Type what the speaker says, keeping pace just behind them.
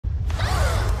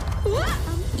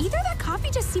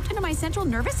seeped into my central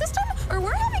nervous system? Or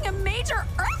we're having a major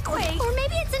earthquake? Or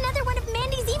maybe it's another one of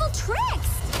Mandy's evil tricks.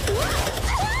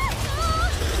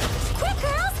 Quick,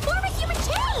 girls, form a human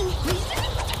chain.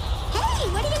 Hey,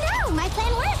 what do you know? My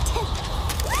plan worked.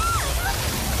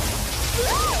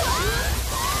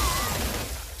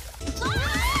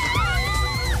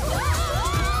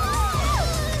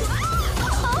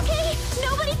 Okay,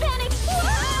 nobody panic.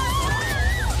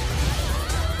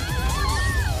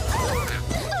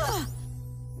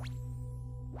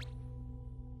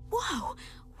 Whoa,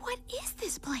 what is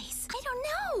this place? I don't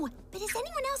know, but is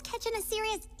anyone else catching a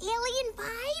serious alien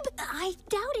vibe? I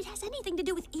doubt it has anything to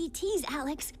do with ETs,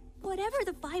 Alex. Whatever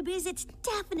the vibe is, it's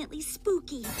definitely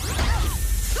spooky.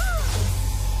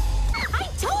 I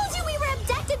told you we were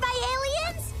abducted by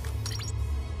aliens!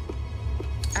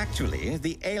 Actually,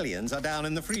 the aliens are down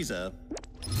in the freezer.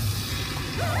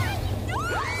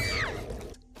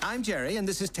 I'm Jerry, and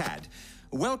this is Tad.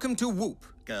 Welcome to Whoop,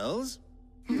 girls.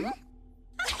 I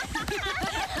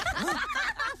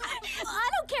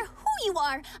don't care who you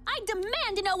are. I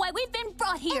demand to know why we've been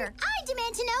brought here. And I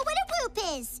demand to know what a whoop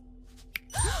is.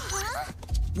 Huh?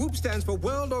 WHOOP stands for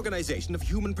World Organization of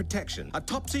Human Protection, a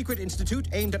top-secret institute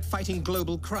aimed at fighting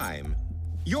global crime.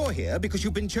 You're here because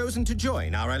you've been chosen to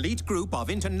join our elite group of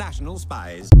international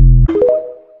spies.